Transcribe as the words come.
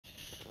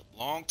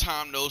Long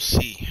time no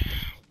see.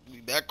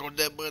 We back on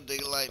Dead by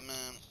Daylight,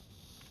 man.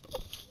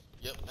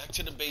 Yep, back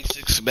to the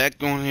basics.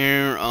 Back on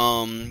here.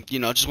 I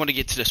just want to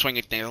get to the swing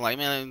of things. I'm like,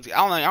 man,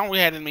 I don't really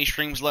have any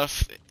streams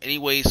left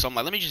anyway, so I'm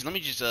like, let me just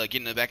get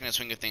in the back in the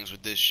swing of things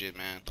with this shit,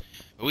 man.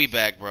 But we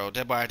back, bro.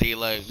 Dead by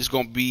Daylight. This is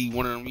gonna be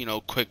one of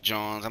them, quick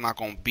Johns. I'm not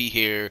gonna be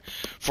here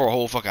for a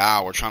whole fucking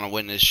hour trying to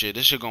win this shit.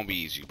 This shit gonna be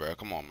easy, bro.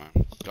 Come on, man.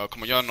 Y'all,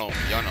 come on, y'all know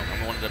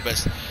I'm one of the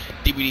best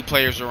DVD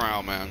players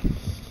around, man.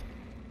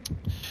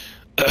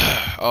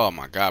 Oh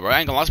my god, bro. I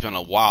ain't gonna lie, it's been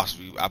a while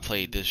since I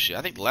played this shit.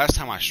 I think the last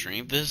time I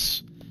streamed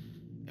this,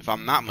 if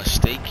I'm not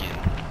mistaken,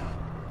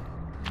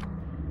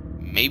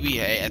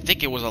 maybe I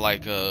think it was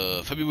like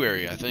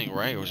February, I think,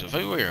 right? Or was it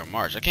February or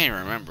March? I can't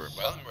remember.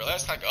 But I remember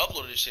last time I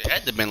uploaded this shit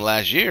had to have been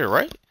last year,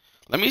 right?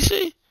 Let me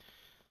see.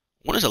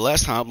 When is the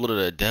last time I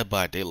uploaded a Dead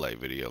by Daylight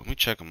video? Let me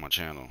check on my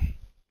channel.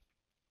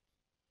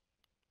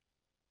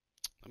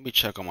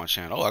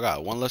 Oh, I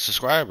got one less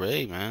subscriber.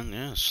 Hey, man,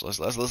 yes.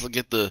 Let's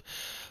get the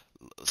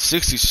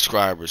 60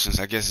 subscribers, since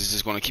I guess it's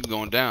just gonna keep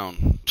going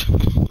down.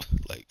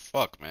 Like,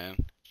 fuck, man.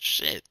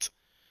 Shit.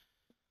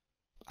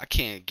 I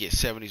can't get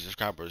 70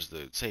 subscribers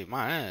to save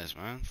my ass,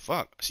 man.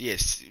 Fuck. So, yeah,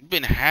 it's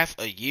been half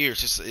a year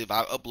since if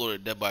I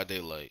uploaded Dead by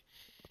Daylight.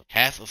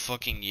 Half a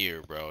fucking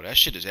year, bro. That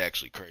shit is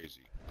actually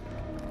crazy.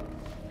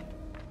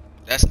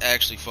 That's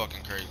actually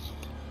fucking crazy.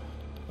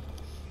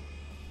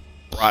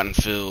 Rotten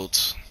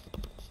Fields.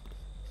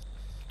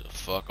 The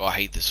fuck? Oh, I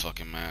hate this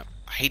fucking map.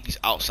 I hate these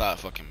outside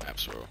fucking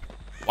maps, bro.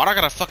 Why do I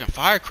got a fucking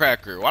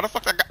firecracker? Why the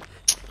fuck I got...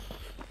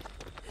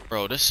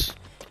 Bro, this...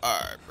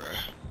 Alright, bro.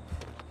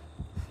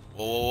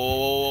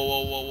 Whoa.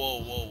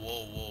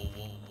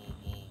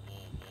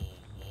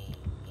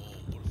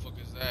 What the fuck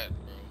is that,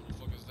 bro? What the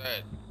fuck is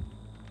that?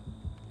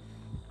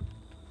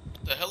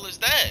 What the hell is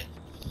that?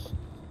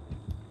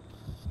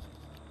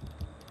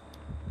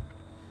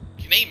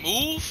 Can they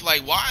move?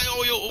 Like, why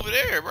are you over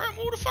there, bro?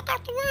 Move the fuck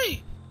out the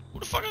way.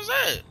 What the fuck is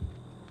that?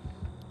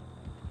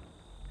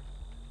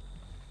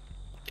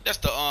 That's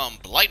the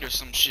blight or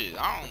some shit.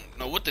 I don't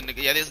know what the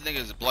nigga. Yeah, this nigga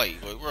is blight.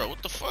 But bro,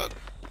 what the fuck?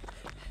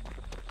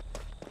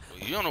 Well,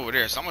 you don't over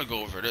there, so I'm gonna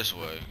go over this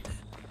way.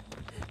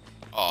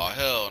 Oh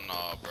hell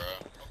nah, bro.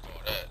 Fuck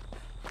all that.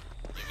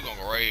 Yeah, we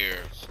gonna go right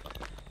here.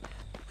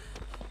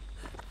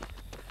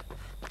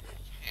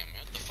 Damn,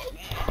 man, what the fuck?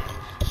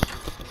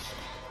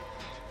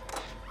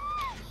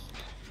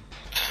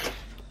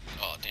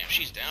 Oh damn,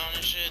 she's down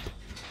and shit.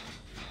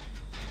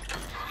 Let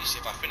me see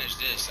if I finish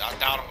this. I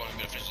doubt I'm gonna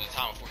be able to finish the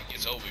time before he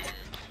gets over here.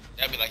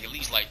 That'd be like at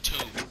least like two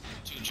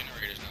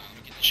generators now. Let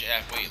me get this shit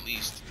halfway at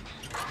least.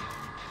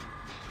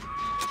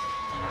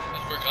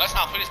 That's weird, cause last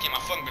time I played this game,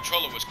 my fucking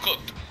controller was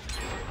cooked.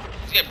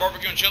 Does he have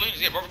barbecue and chili? He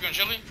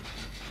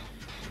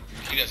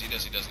does.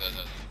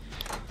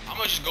 I'm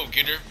gonna just go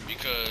get her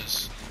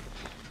because,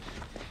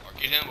 or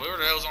get him, whatever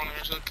the hell's on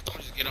there. So I'm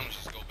gonna just get him and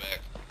just go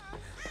back.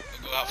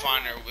 We'll go out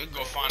find her. We'll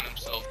go find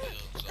himself.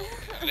 So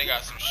they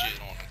got some shit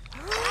on them.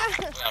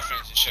 We gotta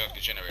finish the shut the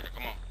generator.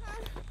 Come on.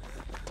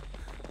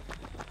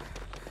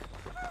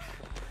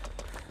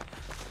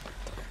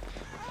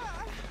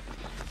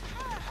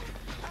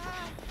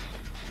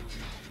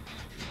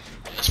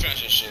 Let's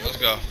finish this shit. Let's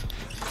go.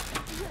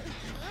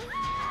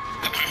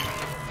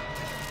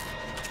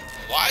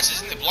 Why is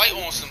this blight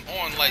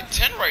on like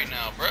 10 right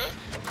now, bro? What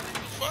the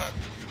fuck?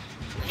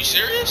 Are you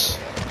serious?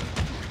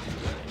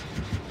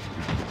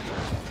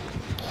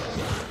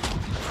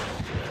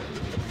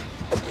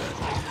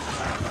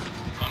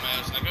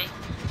 Dumbass nigga.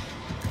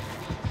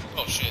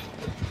 Oh shit.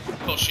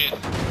 Oh shit.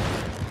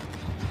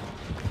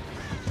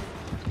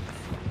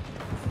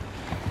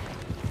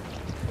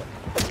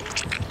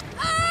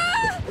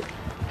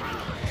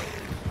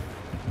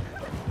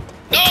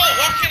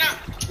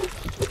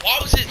 Why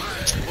was it?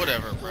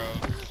 Whatever, bro. I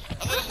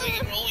thought this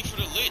nigga was only for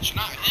the lich,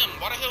 not him.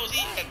 Why the hell is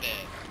he at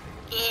that?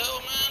 What the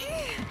hell,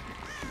 man?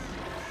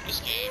 This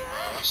game,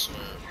 bro, I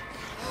swear.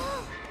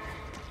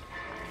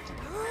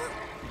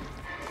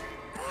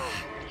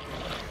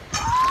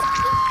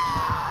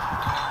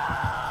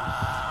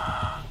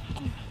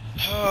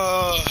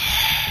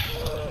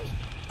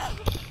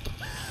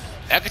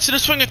 Back into the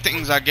swing of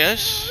things, I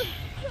guess.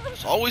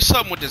 There's always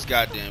something with this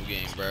goddamn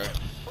game, bro.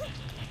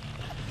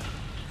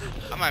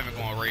 I'm not even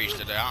going to rage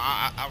today.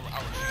 I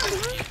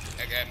refuse to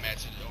get that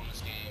match on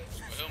this game.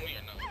 You will help me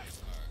or no?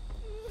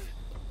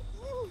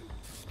 Alright.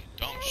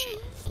 Dumb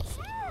shit.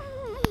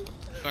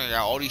 You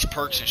got all these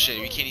perks and shit.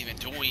 You can't even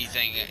do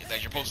anything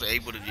that you're supposed to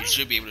able to. You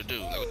should be able to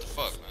do. Like, what the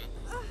fuck, man?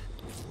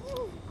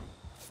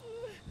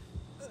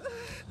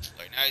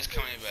 Like, now he's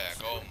coming back.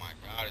 Oh my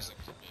god, this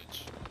nigga's a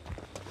bitch.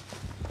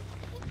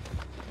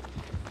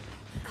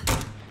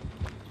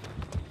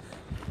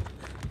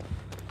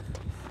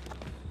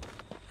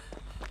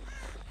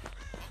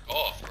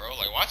 Off, bro.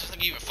 Like, why is this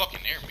nigga even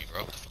fucking near me,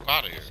 bro? Get the fuck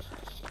out of here.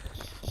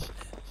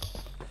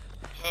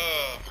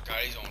 Oh my god,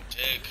 he's on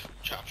dick.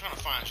 I'm trying to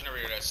find a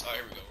generator that's. Oh,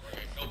 here we go.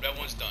 Right. Nope, that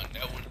one's done.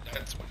 That's one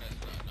that's done.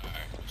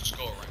 Alright, we'll just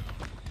go around.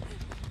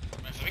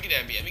 Man,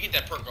 let me get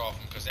that perk off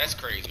him, because that's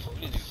crazy. We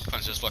need to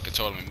punch this fucking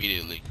totem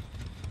immediately.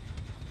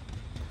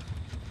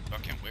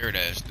 Fucking weird. Weird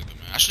ass nigga,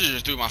 man. I should have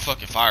just threw my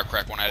fucking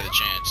firecracker when I had the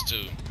chance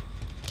too.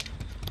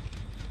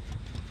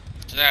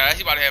 Nah,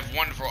 he about to have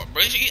one for all.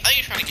 Bro, I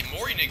ain't trying to get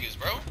more niggas,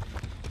 bro.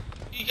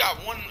 He got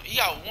one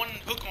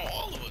hook on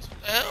all of us.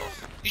 What the hell?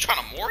 You trying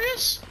to Mori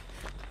us?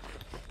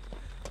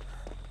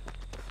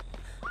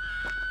 What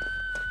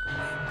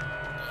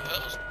the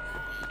hell's going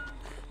on?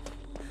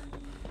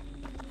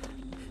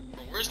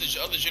 Bro, where's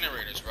the other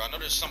generators, bro? I know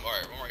there's some.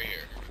 Alright, one right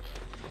here.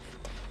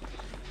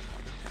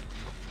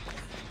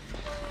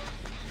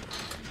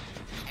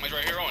 Somebody's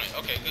right here on it.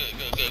 Okay, good.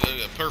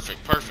 Perfect.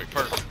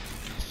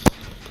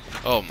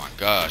 Oh my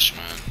gosh,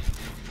 man.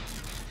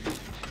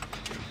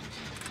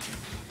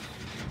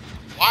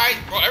 Why,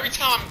 bro? Every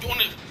time I'm doing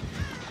it,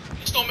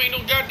 this don't make no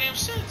goddamn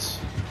sense.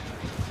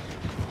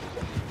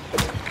 Are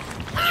you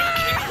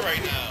kidding me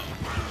right now?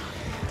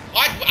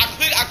 Why? I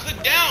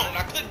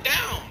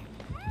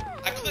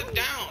clicked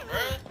down, bro.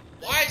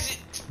 Why is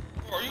it?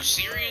 Bro, are you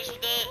serious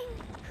with that?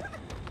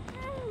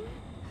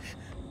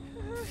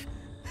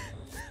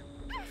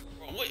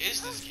 Bro, what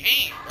is this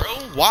game, bro?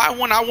 Why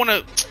when I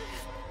wanna?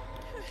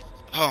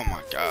 Oh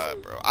my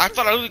god, bro. I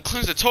thought I really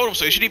cleansed the totem,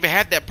 so he shouldn't even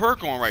have that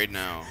perk on right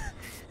now.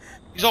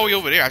 He's all the way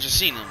over there. I just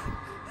seen him.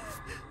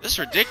 This is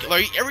ridiculous.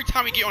 Like, every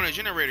time we get on a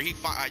generator, he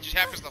just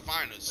happens to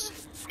find us.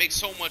 Makes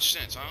so much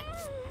sense,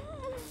 huh?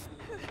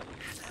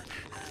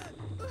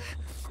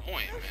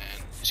 Annoying,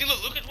 man. See,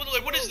 look at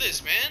what is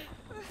this, man?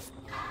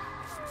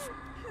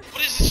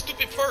 What is this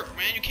stupid perk,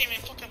 man? You can't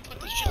even fucking put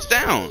this shit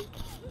down.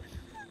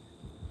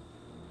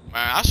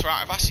 Man, I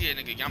swear, if I see a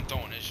nigga, I'm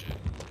throwing this shit.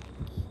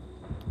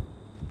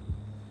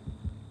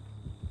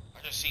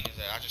 I just seen his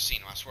ass. I just seen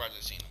him. I swear I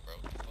just seen him, bro.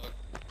 Fuck.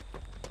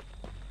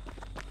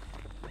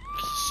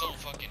 This is so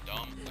fucking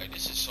dumb. Like,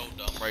 this is so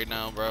dumb right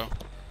now, bro.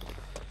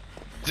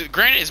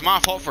 Granted, it's my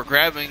fault for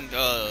grabbing,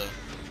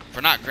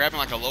 for not grabbing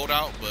like a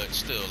loadout, but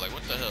still, like,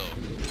 what the hell?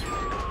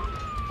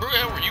 Where the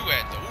hell were you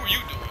at, though? What were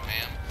you doing,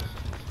 man?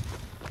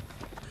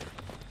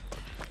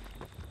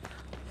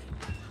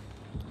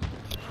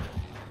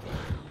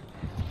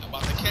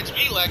 About to catch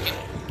me lacking.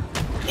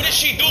 What is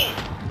she doing?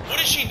 What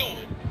is she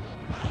doing?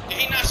 Did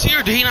he not see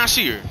her? Did he not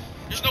see her?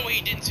 There's no way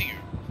he didn't see her.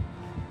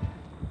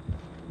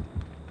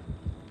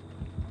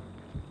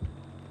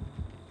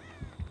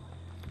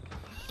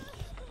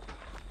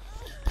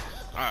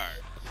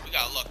 Alright. We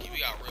got lucky. We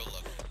got real lucky.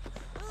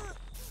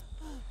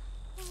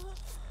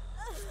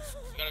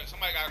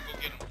 Somebody gotta go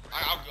get him.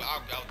 I'll do it. I'll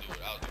do it.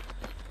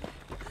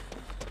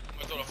 I'm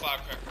gonna throw the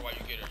firecracker while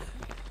you get her.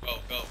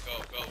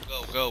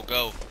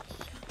 Go.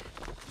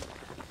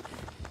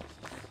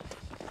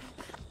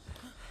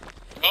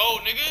 Go,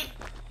 nigga.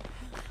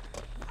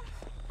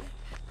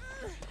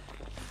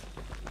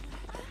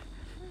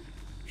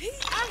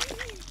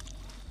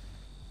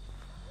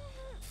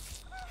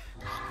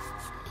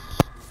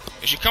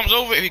 If he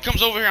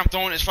comes over here, I'm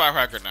throwing his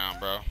firecracker down,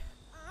 bro.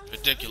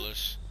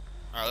 Ridiculous.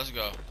 Alright, let's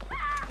go.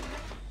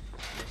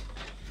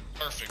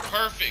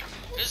 Perfect.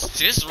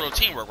 This is real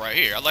teamwork right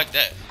here. I like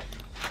that.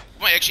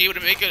 I might actually be able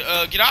to make it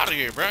get out of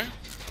here, bro.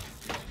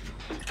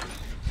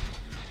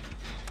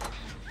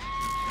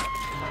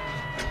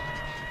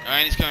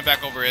 Alright, he's coming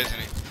back over, isn't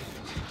he?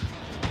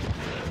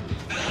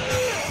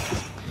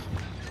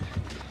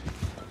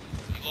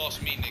 You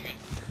lost me, nigga.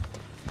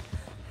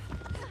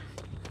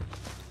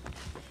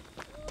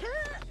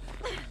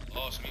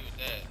 Lost me with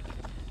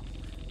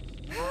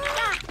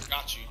that.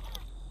 Got you.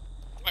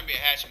 Might be a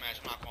hatch match,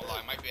 I'm not gonna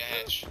lie. Might be a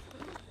hatch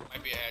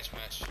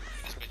match.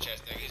 This bitch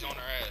ass nigga, he's on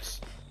her ass.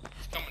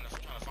 He's coming to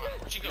trying to find her.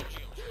 Where'd she go? Alright.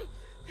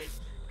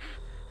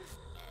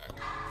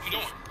 What you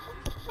doing?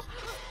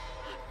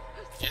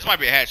 Yeah, this might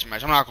be a hatch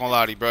match. I'm not gonna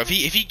lie to you, bro. If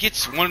he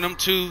gets one of them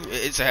two,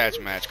 it's a hatch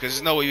match. Cause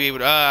there's no way we able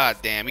to. Ah,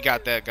 damn, we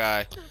got that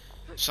guy.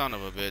 Son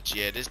of a bitch.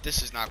 Yeah,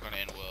 this is not gonna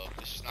end well.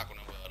 This is not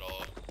gonna end well at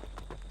all.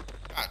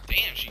 God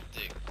damn, she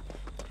thick.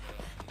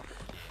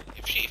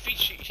 If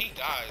she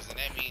dies, then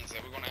that means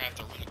that we're gonna have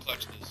to really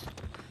clutch this.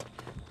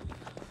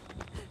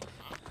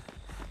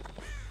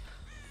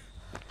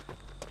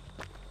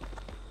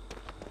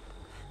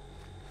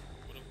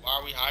 Why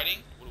are we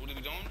hiding? What are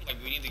we doing? Like,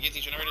 we need to get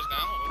these generators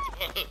now?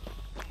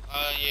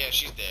 Yeah,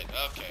 she's dead.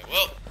 Okay,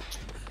 well.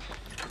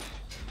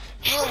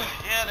 Yeah,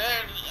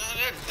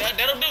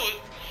 that'll do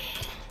it.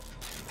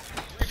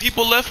 3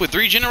 people left with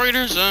 3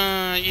 generators?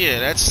 Yeah,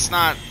 that's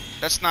not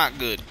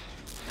good.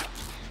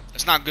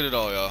 That's not good at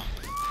all, y'all.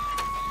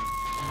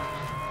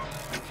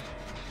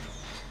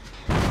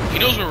 He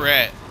knows where we're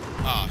at.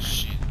 Oh,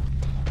 shit.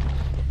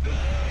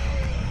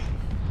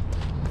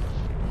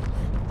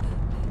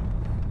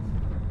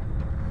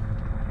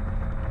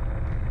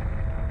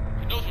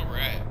 He knows where we're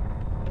at.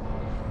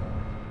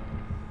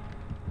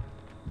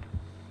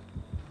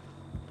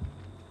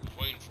 He's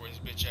waiting for his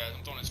bitch ass.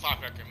 I'm throwing his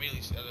firecracker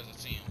immediately so that doesn't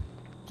see him.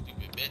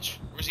 Stupid bitch.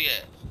 Where's he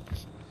at?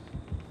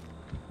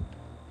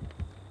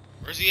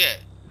 Where's he at?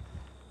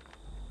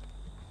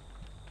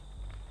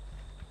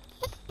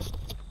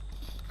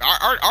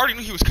 I already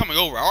knew he was coming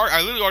over. I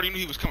literally already knew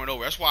he was coming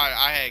over. That's why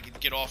I had to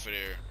get off of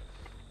there.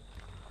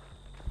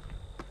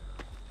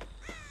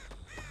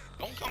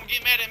 Don't come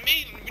get mad at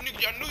me? You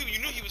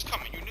knew he was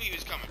coming. You knew he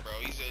was coming, bro.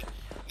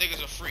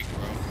 Nigga's a freak,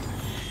 bro.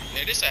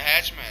 Yeah, this a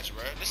hatch match,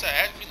 bro. This a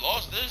hatch. We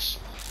lost this.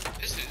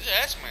 This is a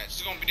hatch match.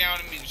 It's gonna be down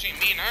to me between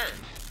me and her.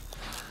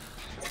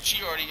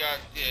 She already got.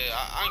 Yeah,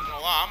 I ain't gonna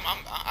lie.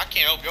 I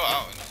can't help y'all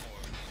out anymore.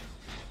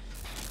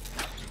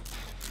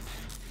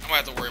 I'm gonna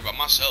have to worry about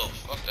myself.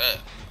 Fuck that.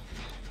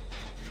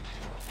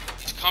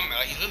 He's coming.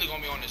 Like, he's literally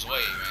gonna be on his way,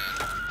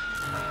 man.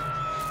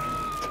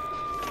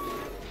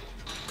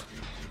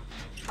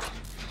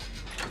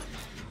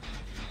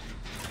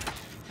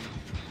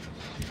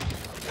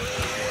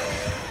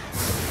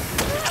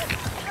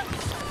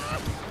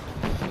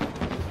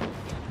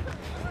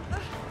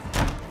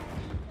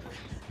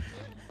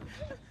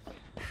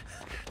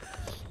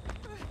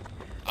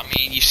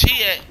 You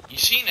see that? You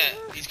seen that?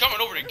 He's coming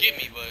over to get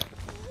me, but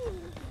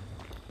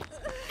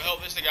I'm gonna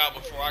help this nigga out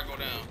before I go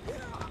down.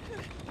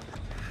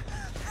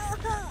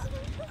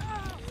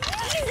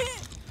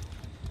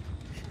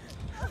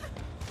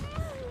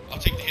 I'll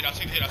take the hit. I'll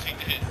take the hit. I'll take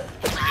the hit.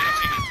 I'll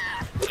take it.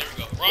 There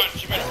we go. Run.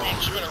 She better run.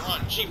 She better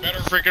run. She better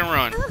freaking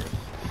run.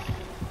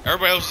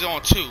 Everybody else is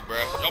on 2, bro.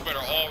 Y'all better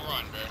all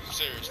run, bro.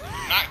 Seriously.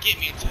 Do not get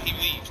me until he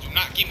leaves. Do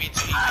not get me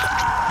until he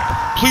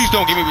leaves. Please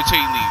don't get me until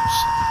he leaves.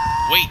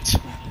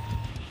 Wait.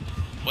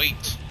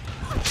 Wait.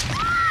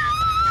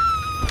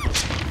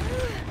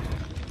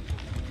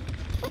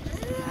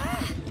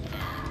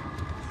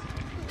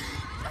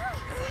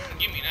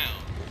 Get me now.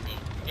 But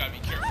you gotta be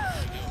careful.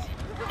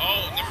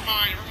 Oh, never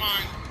mind, never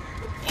mind.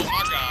 Oh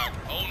my god.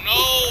 Oh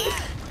no!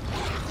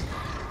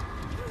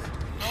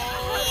 No!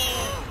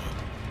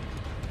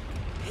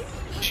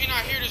 Did she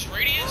not hear this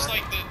radius?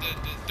 Like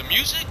the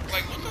music?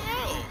 Like what the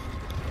hell?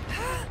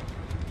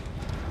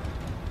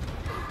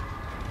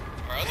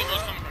 Alright, other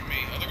girl's coming from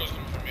me. Other girl's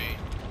coming from me.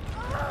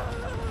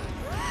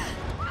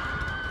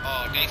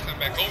 Oh, Dane's coming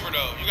back over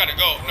though. You gotta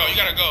go. No, you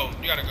gotta go.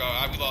 You gotta go.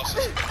 We lost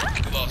this.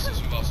 We lost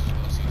this. We lost this. We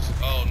lost this.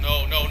 Oh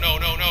no, no, no,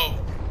 no, no.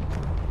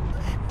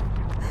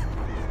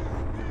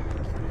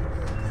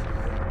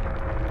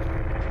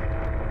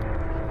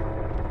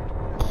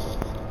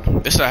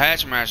 This is a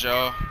hatch match,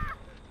 y'all.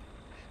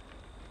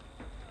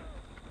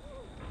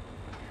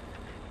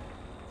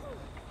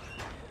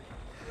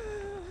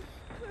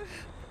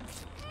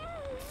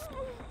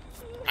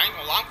 I ain't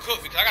gonna lie, I'm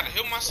cooked because I gotta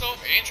heal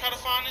myself and try to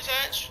find this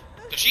hatch.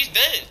 Cause she's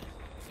dead.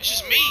 It's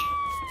just me.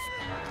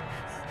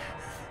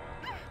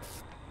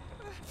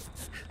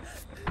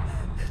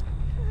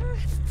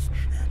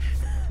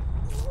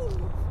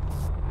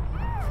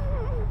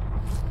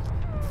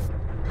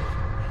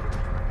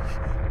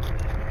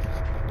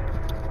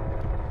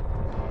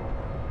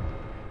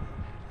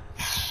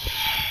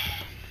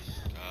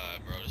 God,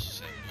 bro, this is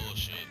some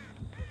bullshit.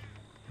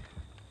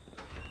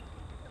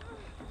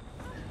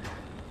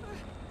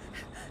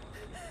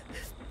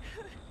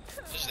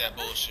 This is that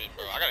bullshit,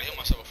 bro. I gotta heal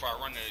myself before I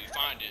run there to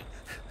find it.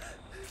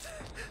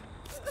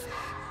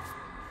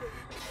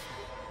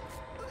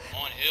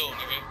 On hill,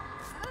 nigga.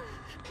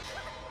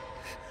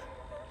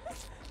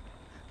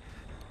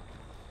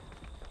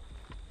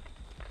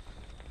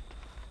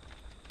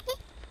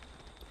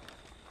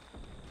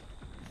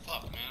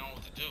 Fuck, man, I don't know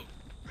what to do.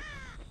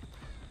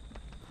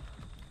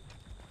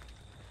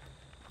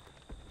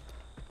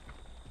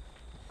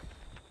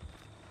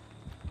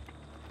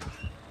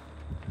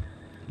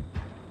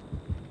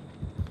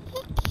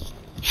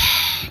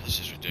 This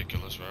is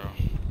ridiculous, bro.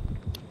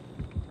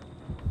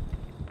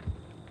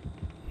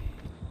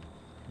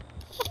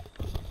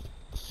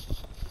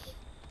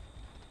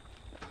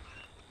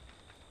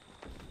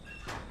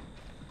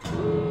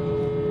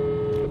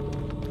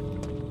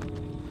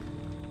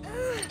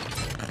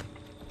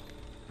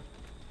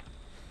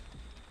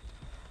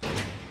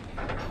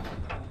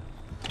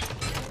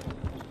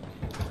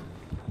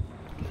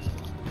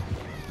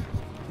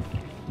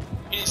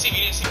 He didn't see me,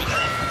 he didn't see me.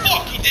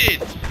 Fuck, he did!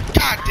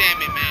 God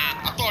damn it, man.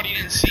 I thought he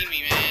didn't see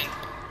me, man.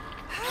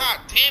 God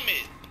damn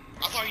it.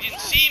 I thought he didn't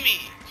see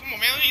me. Come on,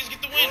 man. Let me just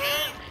get the win,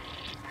 man.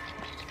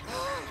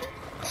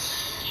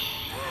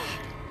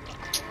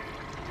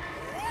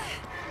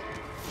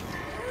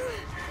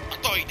 I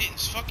thought he didn't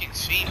fucking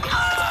see me.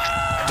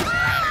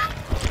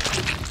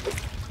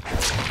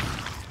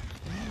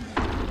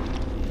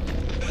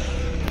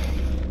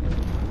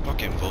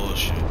 Fucking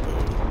bullshit, bro.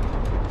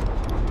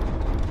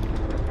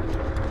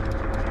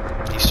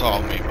 He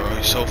saw me, bro.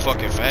 He's so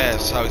fucking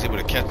fast. How he's able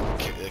to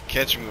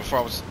catch me before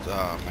I was.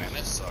 Oh man,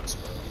 that sucks,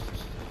 bro.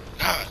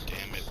 God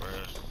damn it, bro.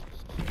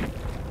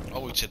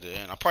 All the way to the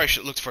end. I probably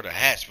should look for the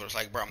hatch, but it's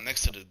like, bro, I'm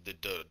next to the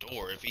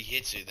door. If he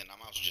hits it, then I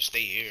might as well just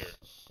stay here.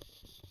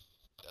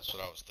 That's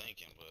what I was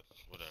thinking, but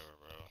whatever,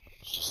 bro.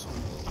 It's just.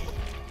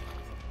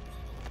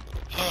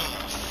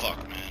 Oh,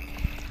 fuck, man.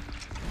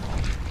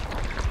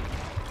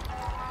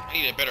 I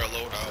need a better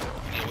loadout.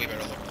 I need a way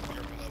better loadout.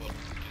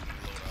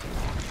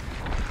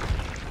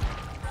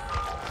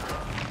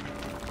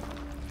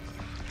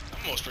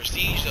 Almost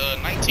prestige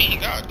 19,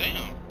 god damn.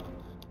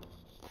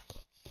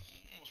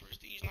 Almost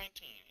prestige 19,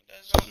 ain't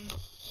that something?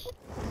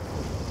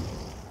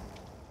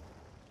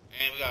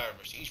 And we got a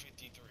prestige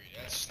 53,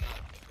 that's not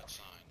a good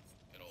sign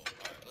at all.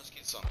 Alright, let's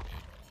get something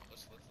here.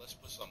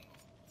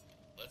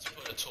 let's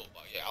put a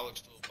toolbox. Yeah,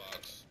 Alex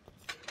toolbox.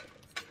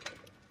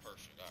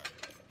 Perfect. All right.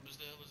 What is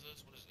the hell is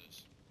this? What is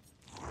this?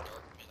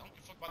 Dark mist. I don't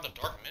give a fuck about the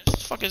dark mist. What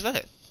the fuck is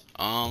that?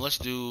 Let's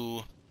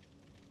do.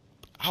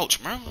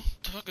 Ouch, man. What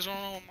the fuck is going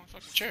on with my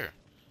fucking chair?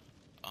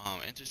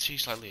 Entity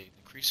slightly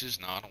decreases.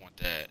 No, I don't want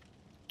that.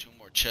 2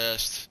 more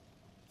chests.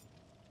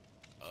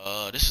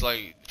 This is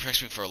like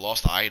protects me for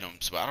lost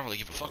items, but I don't really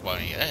give a fuck about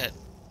any of that.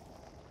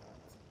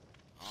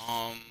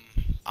 I'm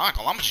not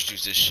gonna. I'm gonna just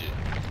use this shit.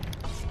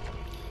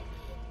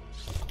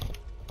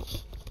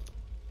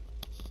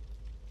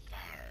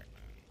 Alright,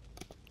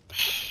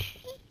 man.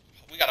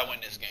 We gotta win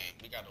this game.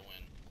 We gotta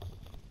win.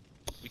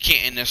 We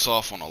can't end this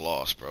off on a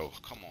loss, bro.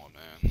 Come on,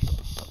 man.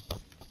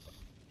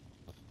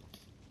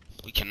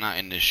 We cannot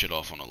end this shit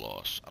off on a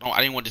loss.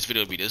 I didn't want this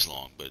video to be this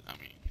long, but I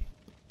mean.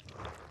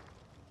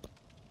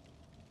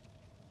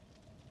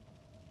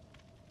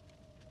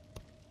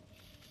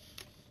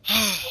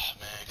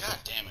 Man, god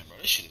damn it, bro.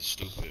 This shit is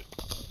stupid.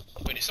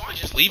 Wait, did somebody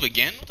just leave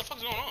again? What the fuck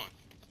is going on?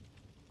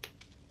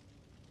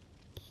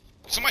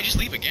 Did somebody just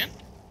leave again?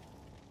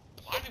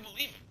 Why are people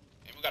leaving?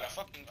 And we got a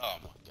fucking. Oh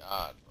my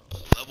god, bro.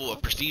 Level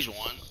of Prestige 1?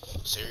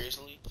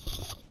 Seriously?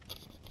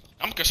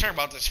 I'm concerned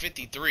about this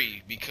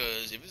 53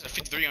 because if it's a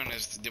 53 on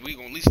this, then we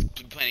gonna at least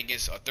be playing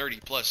against a 30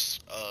 plus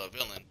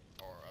villain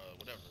or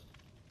whatever.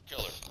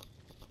 Killer.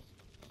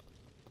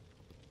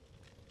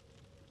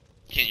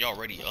 Ken, y'all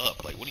ready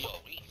up? Like, what are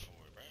y'all waiting for,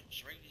 bro?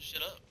 Just ready this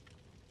shit up.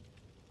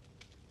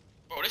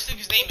 Bro, this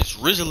nigga's name is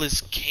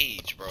Rizzless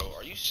Cage, bro.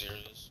 Are you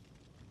serious?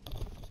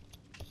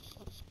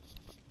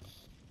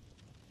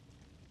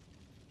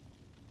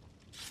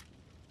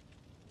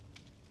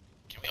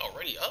 Can we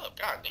already up?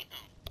 God damn.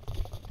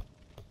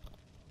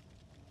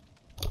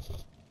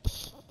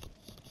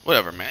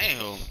 Whatever, man.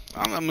 Anywho,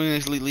 I'm gonna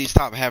at least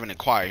stop having it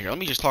quiet here. Let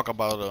me just talk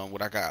about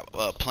what I got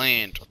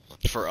planned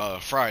for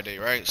Friday,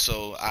 right?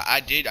 So I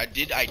did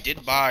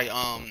buy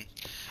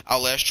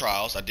Outlast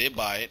Trials. I did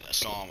buy it.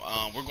 So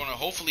we're gonna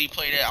hopefully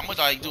play that. I'm gonna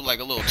like do like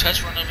a little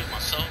test run of it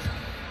myself.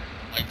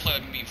 Like play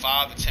like maybe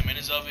 5 to 10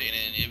 minutes of it, and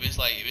then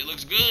if it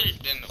looks good,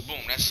 then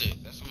boom, that's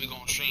it. That's what we're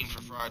gonna stream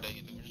for Friday.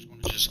 And then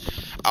we're just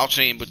gonna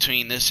alternate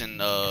between this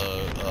and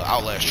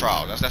Outlast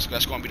Trials.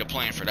 That's gonna be the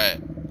plan for that.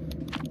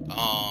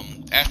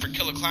 As for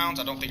Killer Clowns,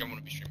 I don't think I'm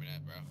gonna be streaming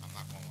that, bro. I'm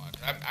not gonna lie.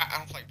 I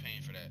don't like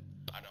paying for that.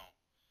 I don't.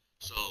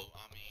 So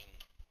I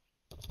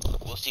mean,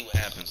 we'll see what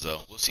happens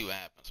though. We'll see what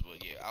happens.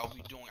 But yeah, I'll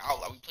be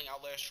playing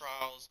Outlast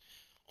Trials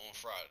on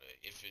Friday.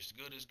 If it's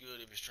good, it's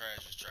good. If it's trash,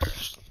 it's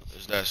trash.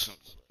 It's that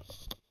simple.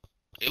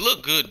 It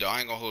look good though. I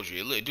ain't gonna hold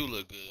you. It do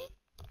look good.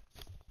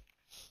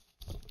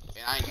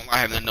 And I ain't gonna lie, I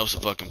have nothing else to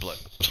fucking play.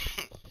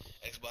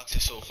 Xbox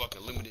is so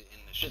fucking limited,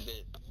 and the shit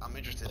that I'm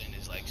interested in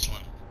is like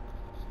slim.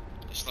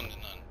 It's slim to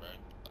none, right?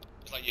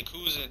 It's like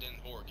Yakuza and then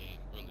horror game,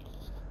 really.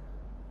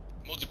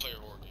 Multiplayer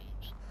horror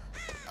games.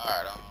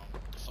 Alright,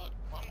 the fuck?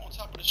 Why am I on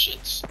top of the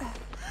shits?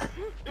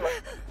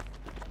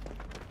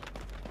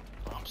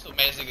 I'm still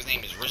mad this nigga's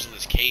name is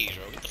Rizzless Cage,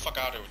 bro. Get the fuck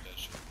out of there with that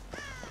shit.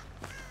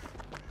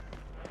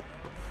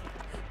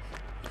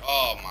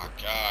 Oh my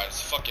god,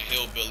 it's fucking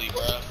hillbilly,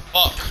 bro.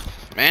 Fuck,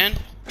 man.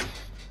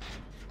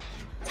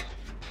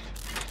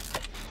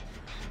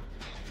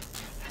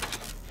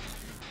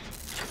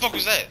 What the fuck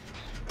was that?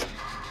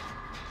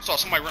 Saw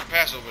somebody run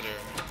past over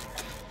there.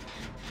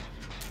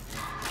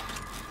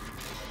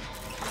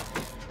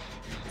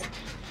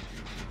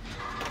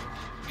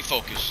 Be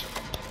focused.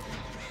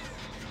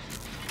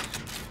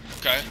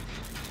 Okay.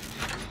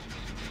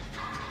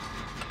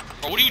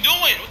 Bro, what are you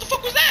doing? What the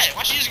fuck was that?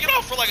 Why'd she just get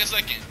off for like a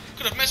second?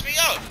 Could have messed me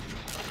up.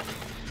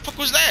 What the fuck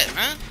was that,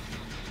 man?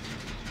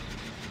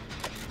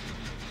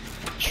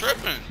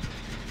 Tripping.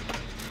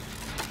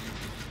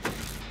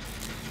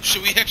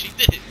 Shit, we actually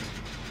did it.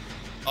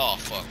 Oh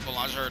fuck, hold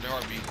on, I just heard the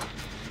heartbeat.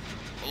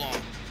 Hold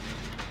on.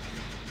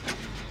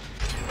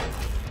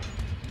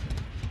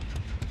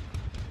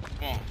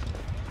 Come on.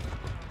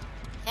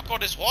 Fuck all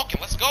this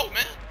walking, let's go,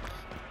 man.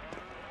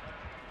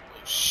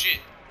 Oh shit.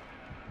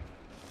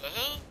 The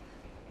hell?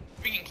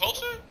 We getting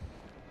closer?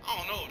 I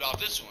don't know about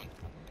this one.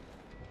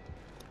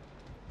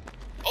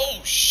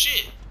 Oh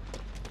shit.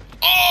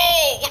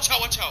 Oh, watch out,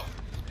 watch out.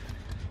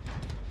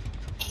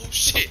 Oh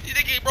shit,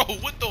 nigga, bro,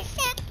 what the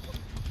fuck?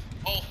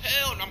 Oh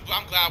hell no,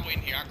 I'm glad I went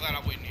in here. I'm glad I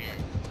went in here.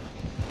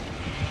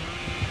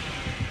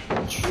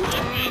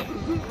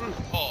 Tripping.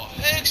 Oh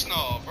heck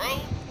no,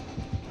 bro.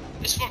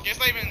 It's fucking, it's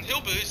not even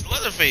hillbilly, it's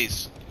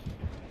Leatherface.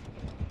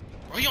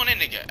 Bro, he on that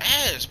nigga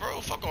ass,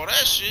 bro. Fuck all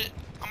that shit.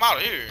 I'm out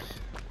of here.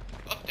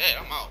 Fuck that,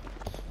 I'm out.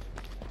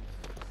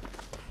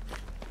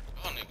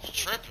 Oh nigga's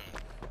tripping.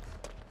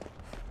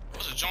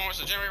 What's a joint? What's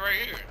a generator right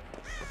here?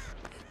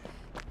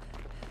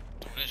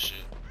 Doing this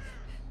shit.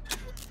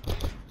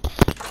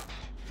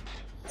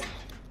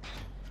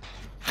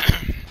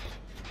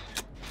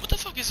 What the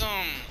fuck is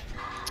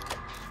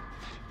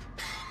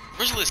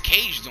Rizzless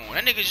Cage doing?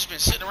 That nigga just been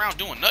sitting around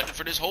doing nothing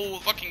for this whole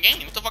fucking game.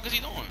 What the fuck is he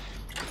doing?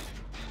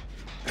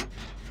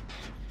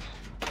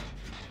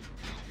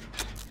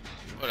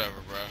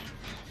 Whatever, bro.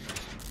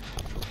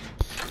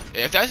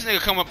 If that nigga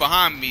come up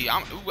behind me,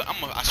 I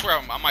swear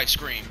I might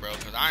scream, bro.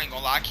 Cause I ain't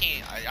gonna lie, I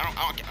can't. I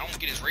don't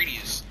get his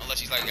radius unless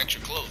he's like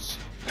extra close.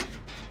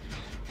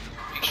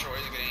 Make sure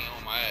this nigga ain't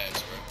on my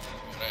ass, bro.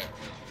 Look at that.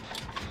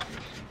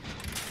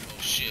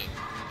 Oh shit.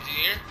 Is he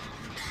here?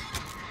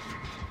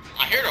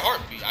 I hear the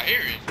heartbeat. I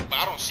hear it, but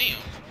I don't see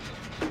him.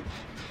 Where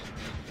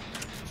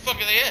the fuck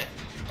are they at?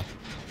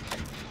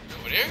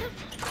 Over there? What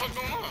the fuck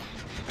going on?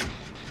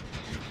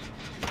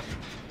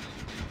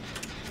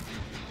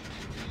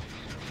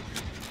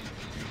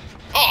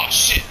 Oh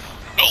shit!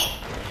 Nope!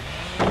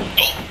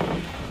 Nope!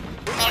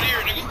 Out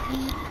here, nigga!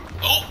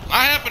 Nope!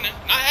 Not happening!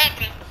 Not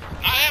happening!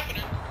 Not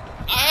happening!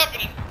 Not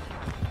happening!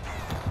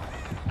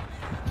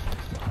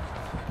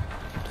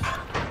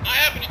 Not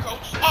happening,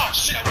 coach! Oh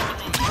shit! I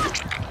went the wrong way!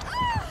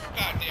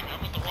 God damn it!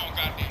 I went the wrong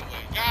goddamn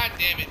way! God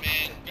damn it,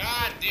 man!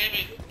 God damn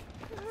it!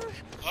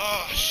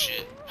 Oh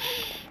shit!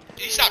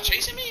 Did he stop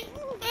chasing me?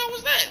 What the hell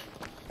was that?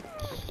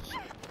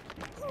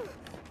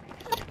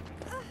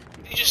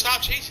 Did he just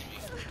stop chasing me?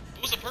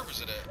 What's the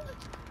purpose of that?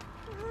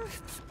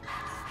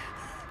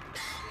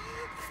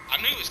 I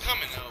knew it was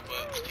coming though,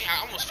 but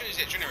I almost finished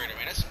that generator,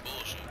 man. That's some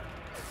bullshit.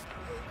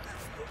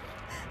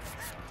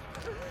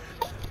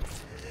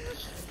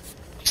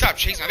 He stopped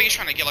chasing. I think he's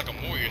trying to get like a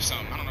Mori or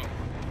something. I don't know.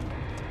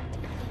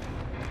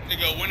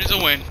 Nigga, a win is a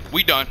win.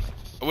 We done.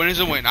 A win is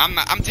a win. I don't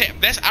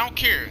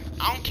care.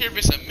 I don't care if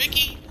it's a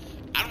Mickey.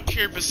 I don't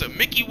care if it's a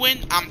Mickey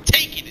win. I'm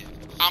taking it.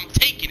 I'm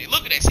taking it.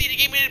 Look at that. See, they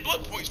gave me the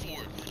blood points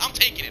for it. I'm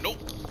taking it. Nope.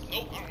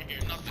 Nope. I don't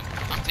hear nothing.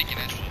 I'm taking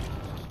that shit.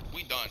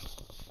 We done.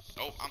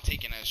 Nope. I'm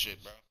taking that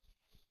shit, bro.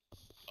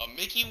 A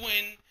Mickey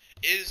win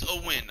is a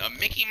win. A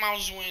Mickey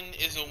Mouse win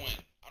is a win.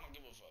 I don't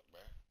give a fuck,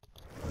 bro.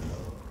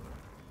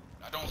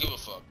 I don't give a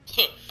fuck.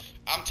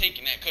 I'm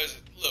taking that, cause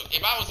look,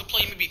 if I was to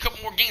play maybe a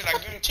couple more games, I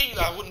guarantee you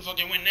I wouldn't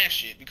fucking win that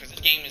shit, because this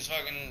game is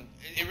fucking,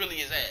 it really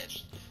is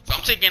ass. So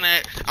I'm taking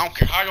that. I don't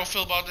care how y'all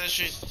feel about that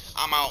shit.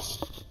 I'm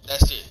out.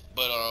 That's it.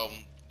 But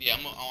yeah,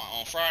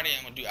 on Friday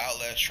I'm gonna do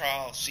Outlast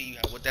trial, see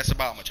what that's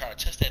about. I'm gonna try to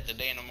test that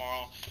today and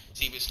tomorrow,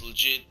 see if it's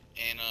legit,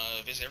 and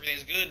if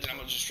everything's good, then I'm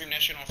gonna just stream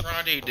that shit on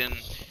Friday. Then,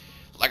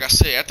 like I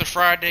said, after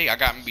Friday, I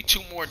got maybe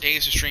 2 more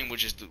days to stream,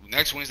 which is the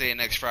next Wednesday and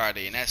next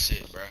Friday, and that's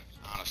it, bro.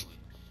 Honestly.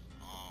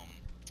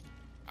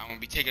 I'm gonna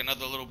be taking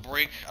another little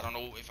break. I don't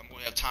know if I'm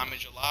gonna have time in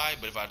July,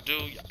 but if I do,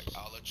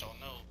 I'll let y'all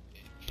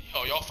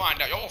know. Y'all find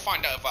out. Y'all will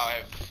find out if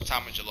I have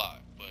time in July.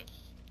 But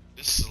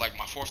this is like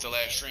my 4th to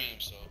last stream,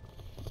 so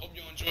hope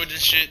you enjoyed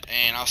this shit,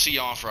 and I'll see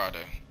y'all on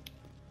Friday.